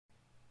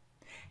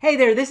Hey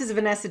there, this is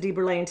Vanessa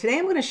DeBurlet, and today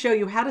I'm going to show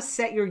you how to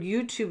set your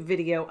YouTube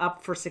video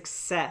up for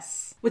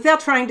success. Without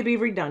trying to be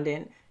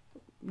redundant,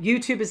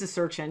 YouTube is a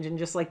search engine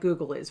just like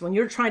Google is. When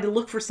you're trying to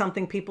look for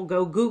something, people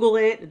go Google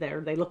it,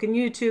 they look in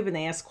YouTube and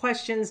they ask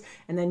questions,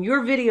 and then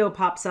your video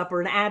pops up or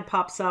an ad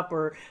pops up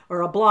or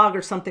a blog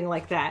or something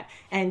like that.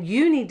 And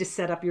you need to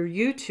set up your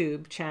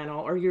YouTube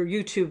channel or your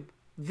YouTube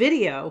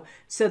video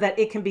so that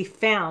it can be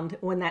found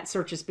when that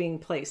search is being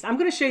placed. I'm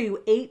going to show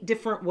you 8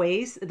 different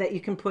ways that you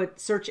can put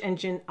search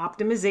engine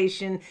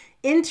optimization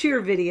into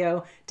your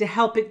video to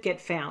help it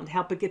get found,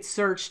 help it get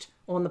searched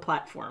on the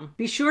platform.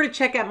 Be sure to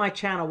check out my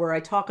channel where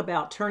I talk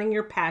about turning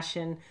your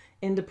passion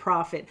into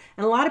profit.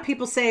 And a lot of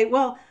people say,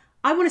 well,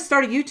 I want to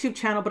start a YouTube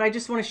channel, but I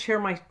just want to share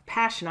my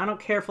passion. I don't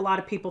care if a lot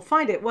of people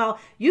find it. Well,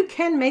 you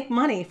can make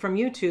money from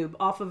YouTube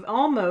off of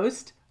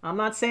almost, I'm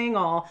not saying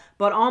all,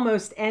 but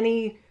almost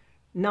any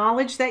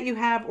knowledge that you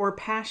have or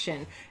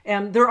passion.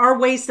 There are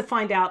ways to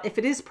find out if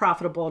it is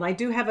profitable. And I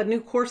do have a new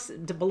course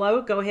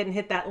below. Go ahead and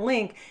hit that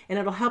link and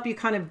it'll help you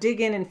kind of dig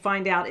in and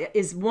find out,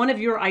 is one of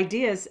your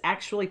ideas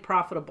actually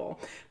profitable?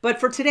 But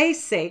for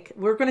today's sake,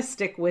 we're going to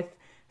stick with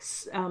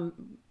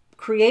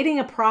creating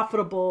a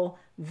profitable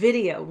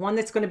video, one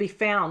that's going to be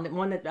found,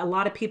 one that a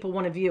lot of people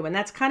want to view. And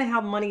that's kind of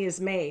how money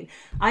is made.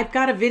 I've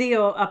got a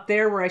video up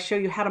there where I show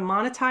you how to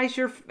monetize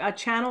your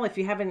channel. If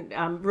you haven't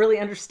really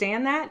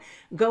understand that,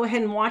 go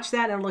ahead and watch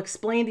that and it'll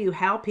explain to you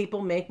how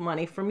people make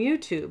money from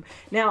YouTube.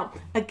 Now,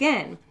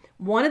 again,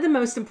 one of the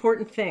most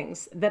important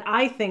things that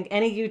I think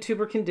any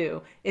YouTuber can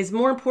do is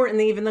more important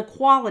than even the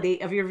quality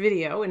of your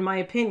video, in my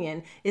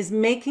opinion, is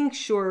making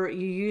sure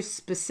you use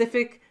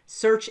specific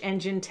search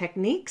engine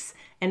techniques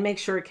and make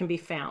sure it can be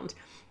found.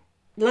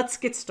 Let's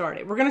get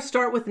started. We're going to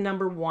start with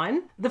number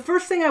 1. The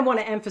first thing I want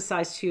to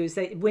emphasize to you is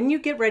that when you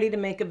get ready to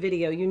make a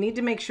video, you need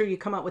to make sure you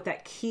come up with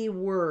that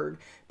keyword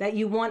that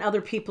you want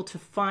other people to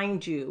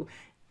find you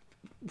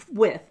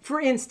with.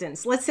 For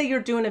instance, let's say you're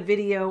doing a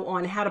video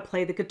on how to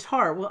play the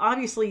guitar. Well,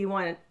 obviously you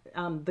want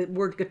the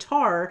word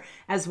guitar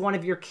as one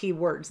of your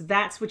keywords.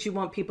 That's what you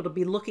want people to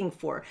be looking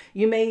for.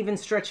 You may even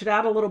stretch it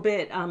out a little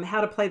bit,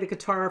 how to play the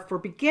guitar for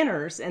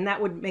beginners, and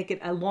that would make it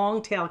a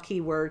long tail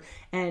keyword.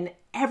 And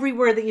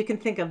everywhere that you can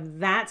think of,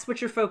 that's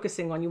what you're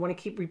focusing on. You want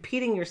to keep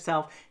repeating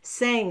yourself,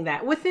 saying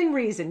that within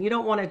reason. You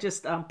don't want to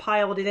just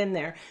pile it in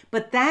there,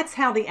 but that's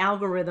how the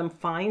algorithm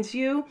finds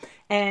you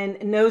and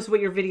knows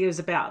what your video is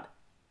about.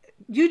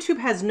 YouTube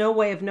has no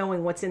way of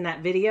knowing what's in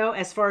that video.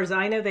 As far as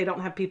I know, they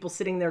don't have people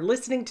sitting there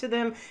listening to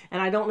them.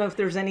 And I don't know if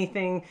there's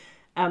anything,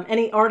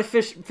 any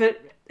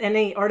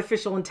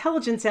artificial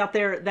intelligence out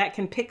there that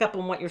can pick up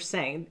on what you're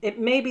saying. It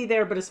may be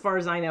there, but as far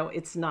as I know,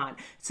 it's not.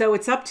 So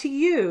it's up to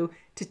you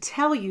to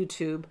tell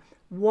YouTube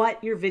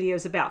what your video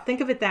is about. Think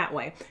of it that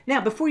way.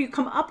 Now, before you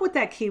come up with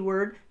that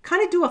keyword,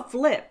 kind of do a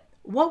flip.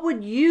 What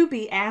would you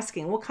be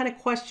asking? What kind of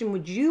question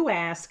would you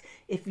ask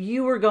if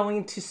you were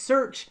going to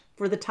search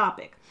for the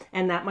topic?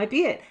 And that might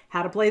be it.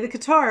 How to play the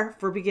guitar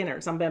for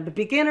beginners. I'm a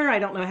beginner. I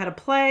don't know how to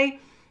play.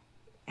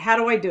 How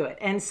do I do it?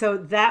 And so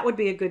that would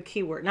be a good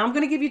keyword. Now I'm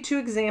going to give you 2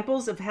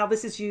 examples of how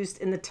this is used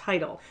in the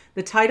title.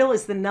 The title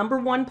is the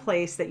 #1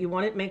 place that you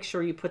want to make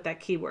sure you put that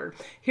keyword.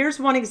 Here's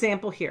one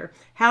example here.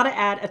 How to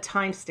add a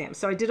timestamp.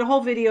 So I did a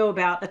whole video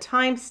about a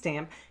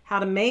timestamp, how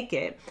to make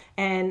it.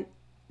 And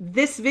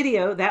this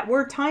video, that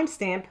word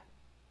timestamp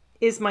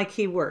is my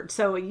keyword.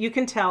 So you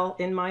can tell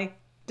in my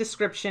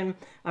description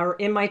or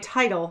in my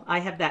title, I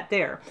have that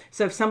there.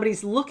 So if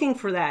somebody's looking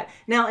for that,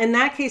 now in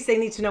that case, they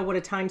need to know what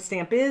a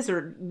timestamp is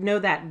or know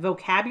that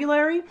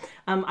vocabulary.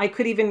 I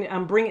could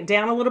even bring it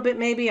down a little bit.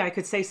 Maybe I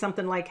could say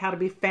something like how to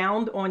be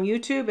found on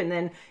YouTube and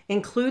then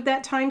include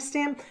that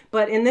timestamp.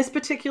 But in this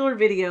particular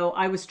video,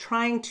 I was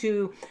trying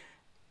to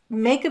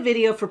make a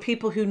video for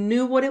people who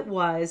knew what it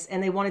was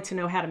and they wanted to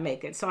know how to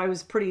make it. So I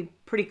was pretty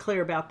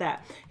clear about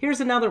that. Here's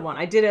another one.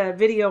 I did a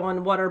video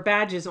on what are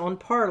badges on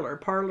Parler.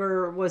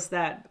 Parler was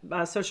that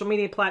social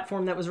media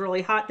platform that was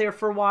really hot there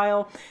for a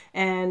while.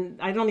 And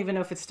I don't even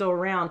know if it's still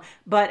around.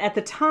 But at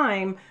the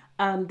time,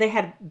 they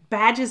had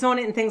badges on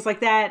it and things like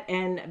that.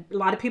 And a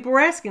lot of people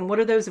were asking, what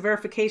are those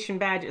verification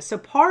badges? So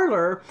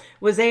Parler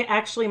was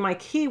actually my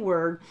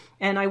keyword,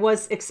 and I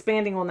was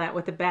expanding on that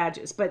with the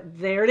badges. But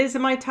there it is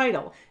in my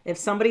title. If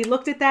somebody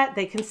looked at that,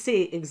 they can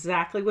see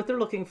exactly what they're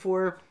looking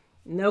for.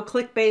 No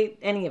clickbait,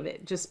 any of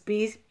it. Just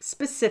be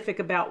specific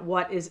about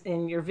what is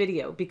in your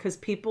video because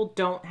people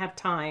don't have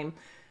time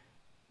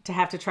to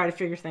have to try to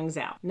figure things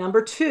out.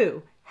 Number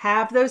 2,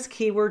 have those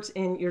keywords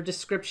in your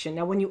description.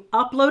 Now, when you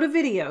upload a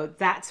video,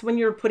 that's when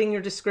you're putting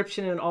your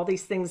description and all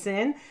these things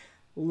in.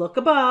 Look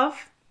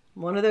above,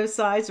 one of those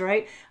sides,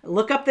 right?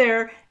 Look up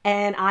there,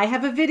 and I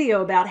have a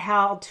video about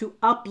how to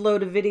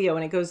upload a video,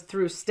 and it goes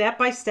through step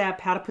by step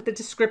how to put the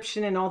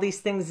description and all these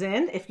things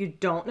in. If you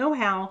don't know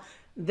how,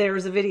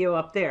 there's a video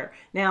up there.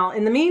 Now,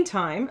 in the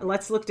meantime,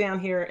 let's look down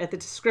here at the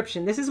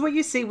description. This is what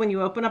you see when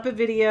you open up a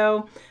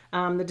video.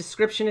 The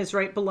description is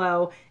right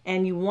below,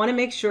 and you want to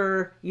make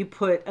sure you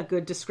put a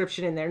good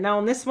description in there. Now,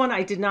 on this one,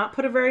 I did not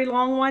put a very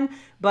long one,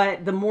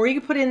 but the more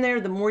you put in there,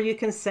 the more you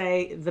can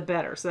say, the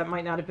better. So that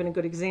might not have been a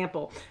good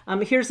example.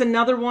 Here's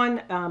another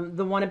one,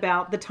 the one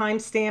about the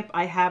timestamp.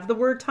 I have the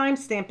word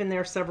timestamp in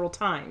there several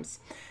times.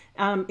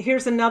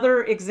 Here's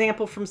another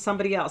example from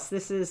somebody else.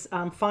 This is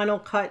Final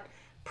Cut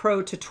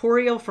Pro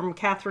tutorial from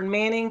Catherine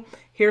Manning.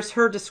 Here's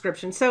her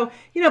description. So,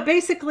 you know,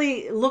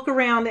 basically look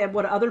around at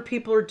what other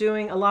people are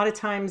doing. A lot of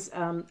times,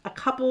 a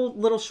couple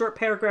little short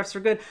paragraphs are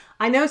good.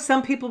 I know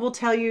some people will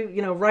tell you,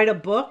 you know, write a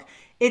book.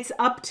 It's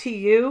up to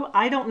you.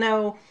 I don't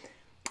know.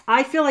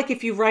 I feel like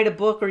if you write a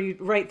book or you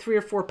write 3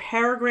 or 4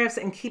 paragraphs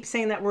and keep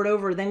saying that word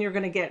over, then you're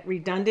going to get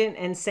redundant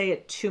and say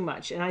it too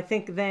much. And I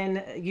think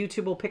then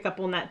YouTube will pick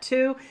up on that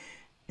too.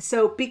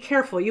 So be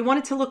careful. You want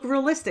it to look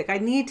realistic. I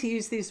need to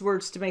use these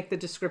words to make the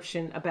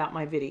description about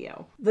my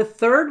video. The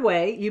third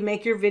way you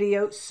make your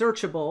video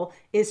searchable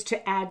is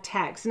to add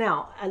tags.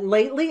 Now,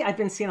 lately I've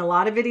been seeing a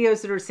lot of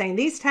videos that are saying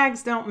these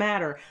tags don't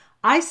matter.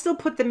 I still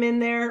put them in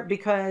there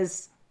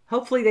because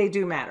hopefully they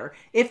do matter.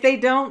 If they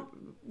don't,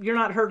 you're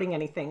not hurting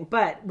anything.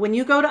 But when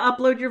you go to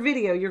upload your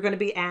video, you're going to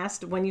be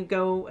asked when you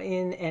go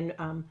in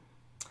and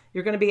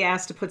you're going to be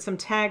asked to put some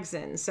tags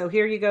in. So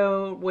here you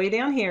go, way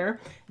down here.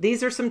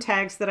 These are some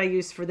tags that I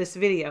use for this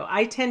video.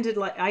 I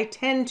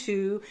tend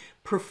to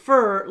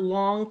prefer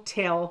long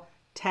tail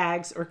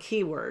tags or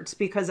keywords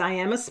because I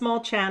am a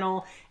small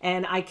channel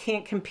and I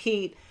can't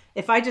compete.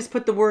 If I just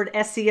put the word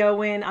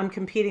SEO in, I'm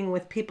competing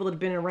with people that have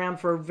been around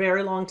for a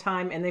very long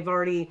time and they've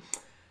already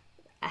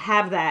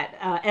have that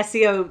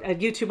SEO.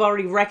 YouTube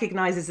already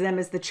recognizes them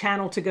as the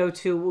channel to go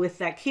to with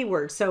that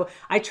keyword. So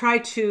I try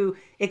to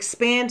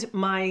expand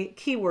my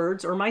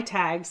keywords or my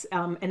tags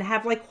and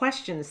have like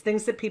questions,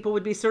 things that people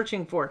would be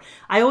searching for.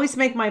 I always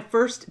make my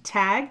first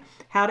tag,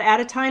 how to add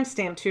a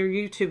timestamp to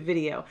your YouTube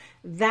video.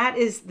 That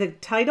is the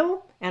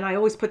title. And I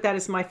always put that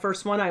as my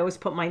first one. I always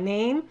put my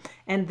name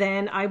and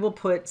then I will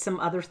put some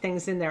other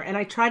things in there. And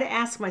I try to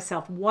ask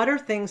myself, what are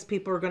things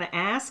people are going to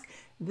ask?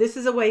 This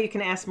is a way you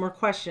can ask more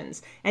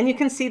questions. And you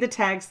can see the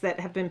tags that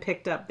have been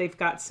picked up. They've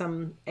got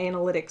some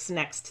analytics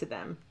next to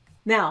them.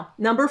 Now,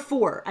 number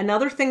 4,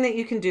 another thing that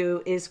you can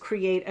do is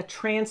create a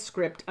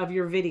transcript of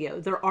your video.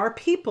 There are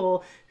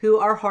people who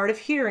are hard of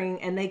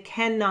hearing and they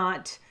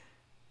cannot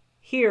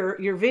hear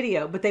your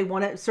video, but they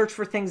want to search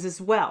for things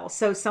as well.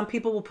 So some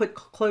people will put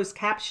closed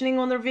captioning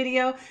on their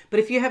video,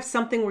 but if you have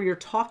something where you're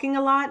talking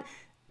a lot,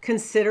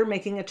 consider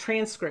making a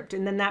transcript,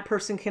 and then that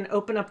person can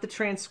open up the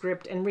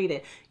transcript and read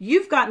it.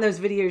 You've gotten those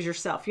videos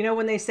yourself. You know,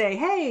 when they say,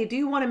 hey, do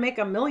you want to make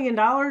 $1 million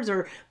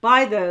or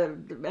buy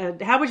the,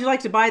 how would you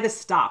like to buy the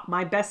stock?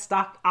 My best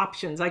stock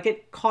options. I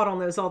get caught on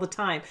those all the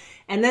time.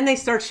 And then they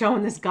start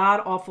showing this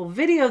god-awful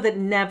video that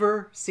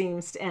never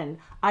seems to end.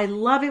 I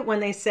love it when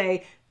they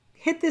say,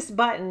 hit this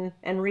button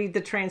and read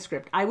the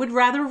transcript. I would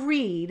rather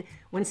read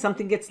when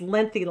something gets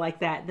lengthy like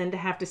that than to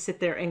have to sit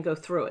there and go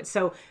through it.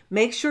 So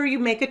make sure you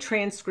make a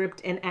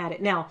transcript and add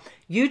it. Now,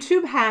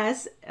 YouTube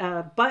has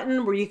a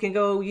button where you can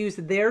go use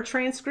their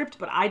transcript,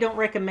 but I don't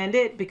recommend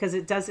it because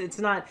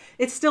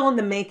it's still in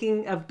the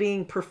making of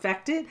being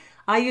perfected.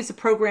 I use a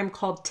program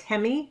called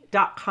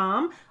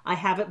Temi.com. I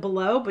have it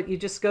below, but you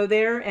just go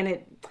there and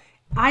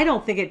I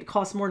don't think it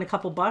costs more than a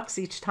couple bucks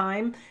each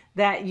time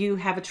that you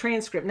have a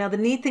transcript. Now, the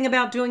neat thing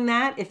about doing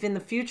that, if in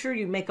the future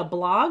you make a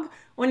blog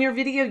on your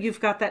video, you've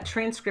got that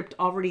transcript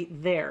already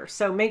there.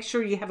 So make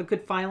sure you have a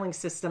good filing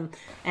system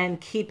and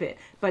keep it.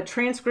 But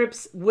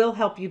transcripts will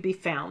help you be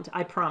found,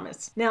 I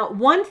promise. Now,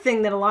 one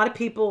thing that a lot of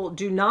people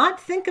do not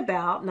think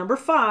about, number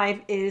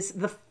 5, is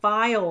the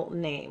file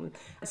name.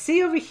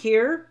 See over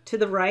here to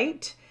the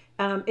right,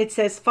 it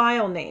says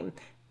file name.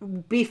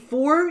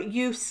 Before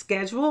you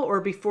schedule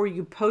or before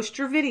you post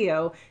your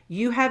video,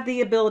 you have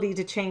the ability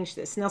to change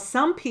this. Now,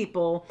 some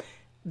people,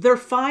 their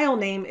file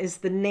name is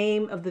the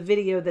name of the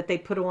video that they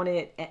put on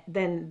it.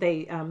 Then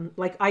they,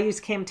 like I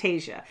use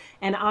Camtasia,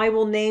 and I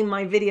will name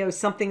my video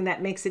something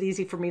that makes it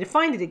easy for me to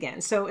find it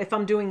again. So if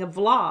I'm doing a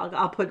vlog,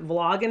 I'll put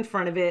vlog in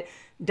front of it,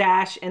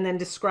 dash, and then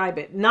describe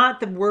it. Not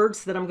the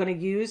words that I'm going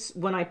to use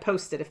when I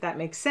post it, if that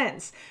makes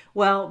sense.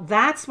 Well,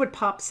 that's what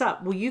pops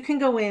up. Well, you can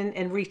go in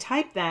and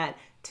retype that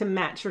to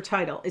match your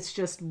title. It's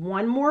just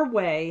one more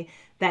way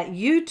that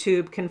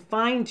YouTube can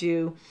find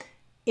you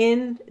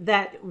within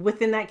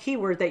that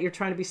keyword that you're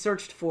trying to be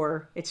searched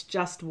for. It's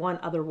just one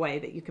other way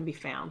that you can be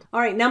found. All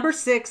right, number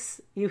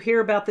 6, you hear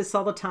about this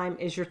all the time,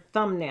 is your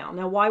thumbnail.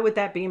 Now, why would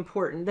that be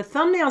important? The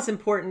thumbnail is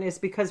important is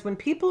because when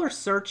people are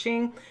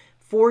searching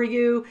for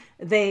you,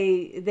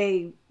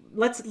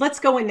 let's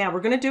go in now.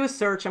 We're going to do a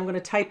search. I'm going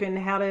to type in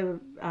how to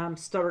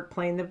start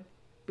playing the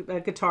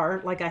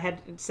guitar, like I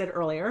had said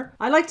earlier.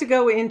 I like to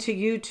go into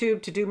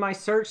YouTube to do my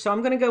search, so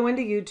I'm going to go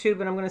into YouTube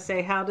and I'm going to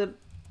say how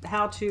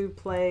to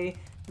play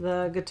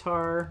the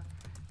guitar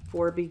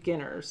for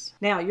beginners.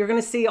 Now you're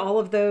going to see all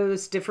of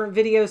those different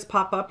videos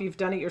pop up. You've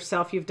done it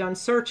yourself. You've done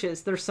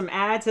searches. There's some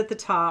ads at the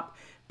top,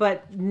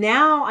 But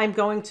now I'm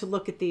going to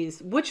look at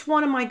these. Which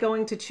one am I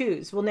going to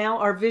choose? Well, now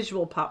our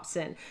visual pops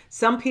in.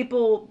 Some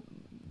people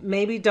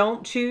maybe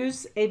don't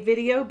choose a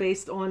video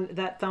based on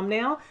that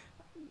thumbnail.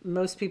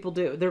 Most people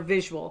do. They're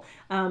visual.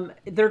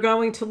 They're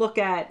going to look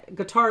at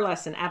guitar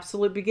lesson,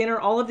 absolute beginner.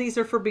 All of these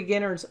are for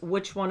beginners.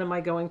 Which one am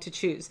I going to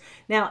choose?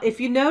 Now, if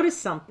you notice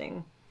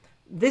something,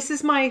 this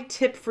is my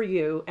tip for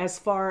you as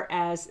far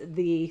as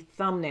the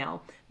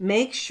thumbnail.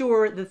 Make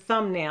sure the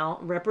thumbnail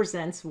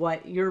represents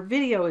what your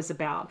video is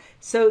about.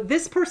 So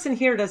this person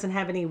here doesn't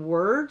have any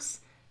words,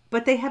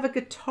 but they have a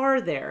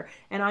guitar there.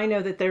 And I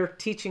know that they're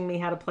teaching me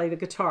how to play the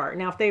guitar.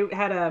 Now, if they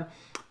had a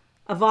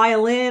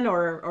violin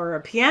or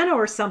a piano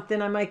or something,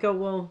 I might go,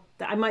 well,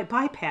 I might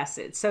bypass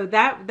it. So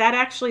that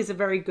actually is a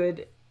very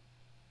good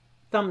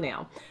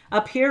thumbnail.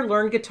 Up here,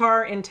 learn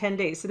guitar in 10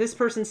 days. So this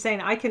person's saying,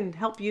 I can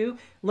help you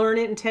learn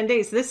it in 10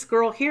 days. This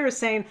girl here is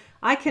saying,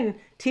 I can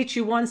teach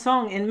you one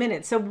song in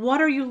minutes. So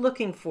what are you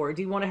looking for?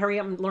 Do you want to hurry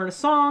up and learn a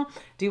song?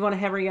 Do you want to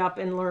hurry up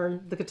and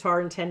learn the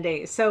guitar in 10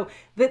 days? So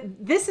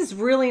this is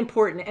really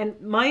important. And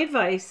my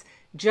advice,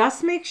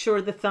 just make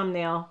sure the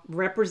thumbnail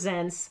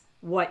represents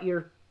what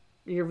your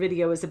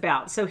video is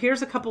about. So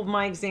here's a couple of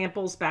my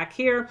examples back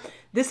here.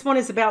 This one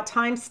is about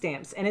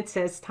timestamps, and it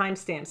says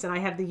timestamps, and I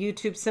have the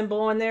YouTube symbol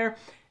on there.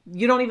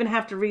 You don't even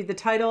have to read the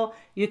title.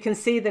 You can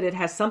see that it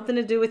has something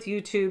to do with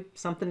YouTube,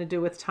 something to do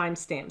with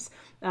timestamps.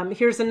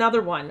 Here's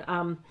another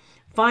one.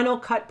 Final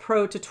Cut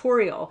Pro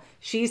tutorial.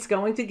 She's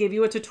going to give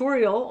you a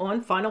tutorial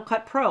on Final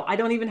Cut Pro. I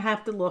don't even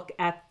have to look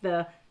at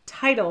the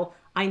title.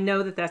 I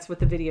know that that's what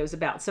the video is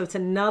about. So it's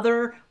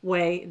another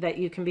way that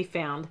you can be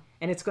found,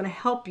 and it's going to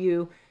help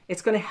you.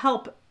 It's going to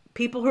help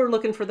people who are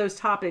looking for those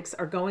topics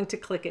are going to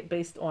click it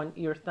based on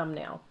your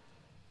thumbnail.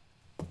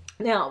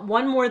 Now,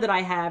 one more that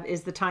I have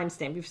is the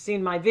timestamp. You've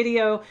seen my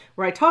video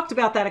where I talked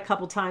about that a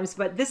couple times,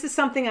 but this is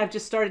something I've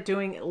just started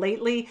doing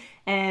lately.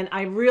 And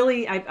I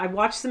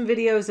watched some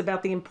videos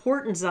about the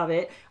importance of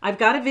it. I've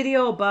got a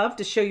video above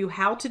to show you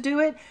how to do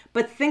it,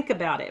 but think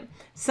about it.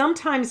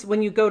 Sometimes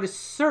when you go to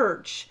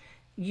search,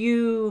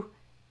 you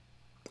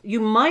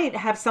might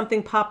have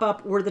something pop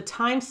up where the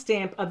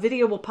timestamp, a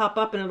video will pop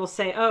up and it'll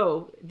say,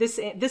 oh, this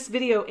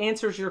video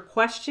answers your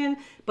question,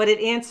 but it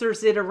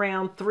answers it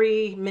around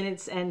 3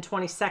 minutes and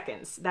 20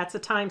 seconds. That's a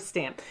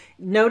timestamp.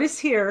 Notice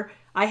here,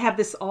 I have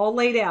this all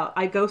laid out.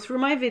 I go through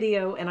my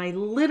video and I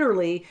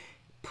literally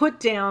put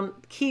down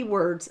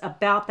keywords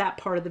about that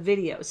part of the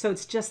video. So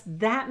it's just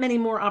that many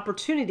more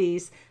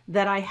opportunities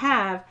that I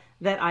have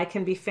that I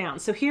can be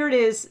found. So here it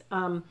is,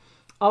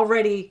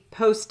 already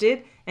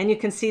posted, and you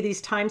can see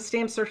these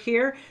timestamps are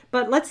here.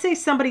 But let's say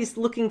somebody's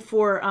looking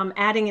for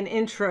adding an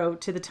intro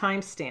to the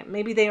timestamp.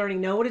 Maybe they already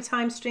know what a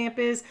timestamp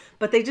is,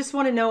 but they just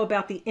want to know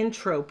about the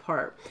intro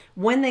part.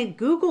 When they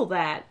Google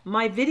that,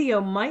 my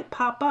video might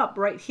pop up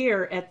right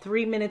here at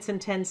 3 minutes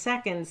and 10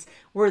 seconds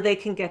where they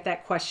can get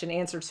that question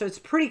answered. So it's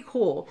pretty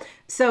cool.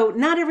 So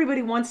not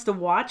everybody wants to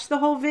watch the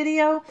whole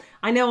video.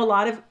 I know a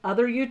lot of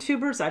other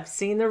YouTubers, I've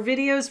seen their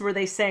videos where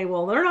they say,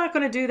 well, they're not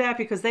going to do that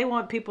because they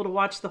want people to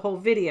watch the whole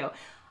video.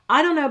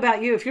 I don't know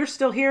about you. If you're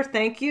still here,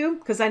 thank you,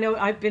 because I know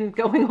I've been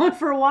going on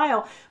for a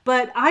while,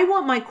 but I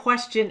want my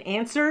question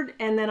answered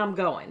and then I'm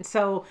going.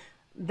 So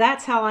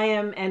that's how I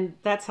am, and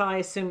that's how I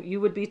assume you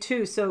would be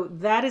too. So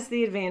that is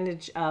the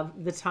advantage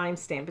of the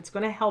timestamp. It's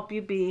going to help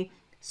you be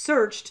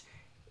searched,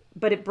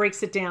 but it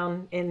breaks it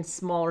down in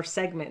smaller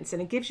segments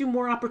and it gives you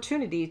more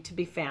opportunity to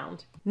be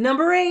found.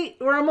 Number 8,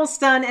 we're almost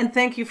done, and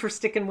thank you for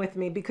sticking with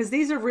me because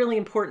these are really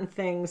important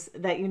things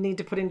that you need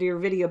to put into your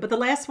video. But the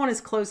last one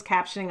is closed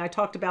captioning. I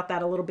talked about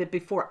that a little bit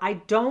before. I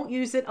don't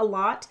use it a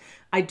lot.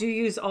 I do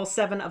use all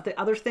 7 of the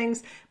other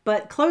things,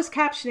 but closed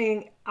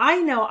captioning,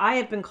 I know I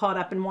have been caught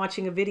up in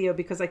watching a video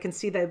because I can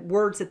see the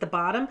words at the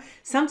bottom.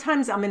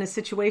 Sometimes I'm in a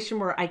situation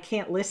where I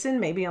can't listen.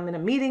 Maybe I'm in a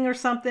meeting or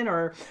something,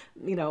 or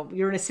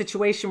you're in a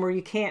situation where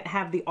you can't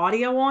have the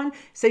audio on.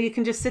 So you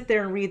can just sit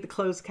there and read the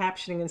closed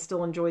captioning and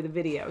still enjoy the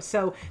video.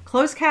 So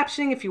closed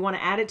captioning, if you want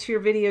to add it to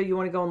your video, you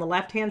want to go on the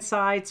left-hand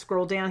side,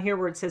 scroll down here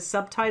where it says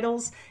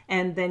subtitles,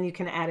 and then you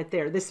can add it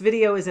there. This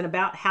video isn't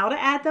about how to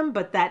add them,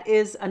 but that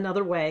is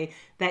another way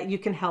that you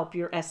can help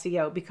your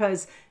SEO,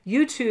 because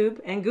YouTube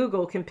and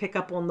Google can pick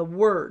up on the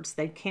words.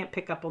 They can't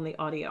pick up on the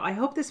audio. I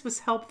hope this was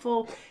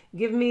helpful.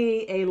 Give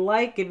me a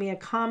like, give me a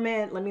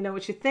comment, let me know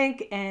what you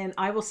think, and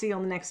I will see you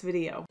on the next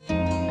video.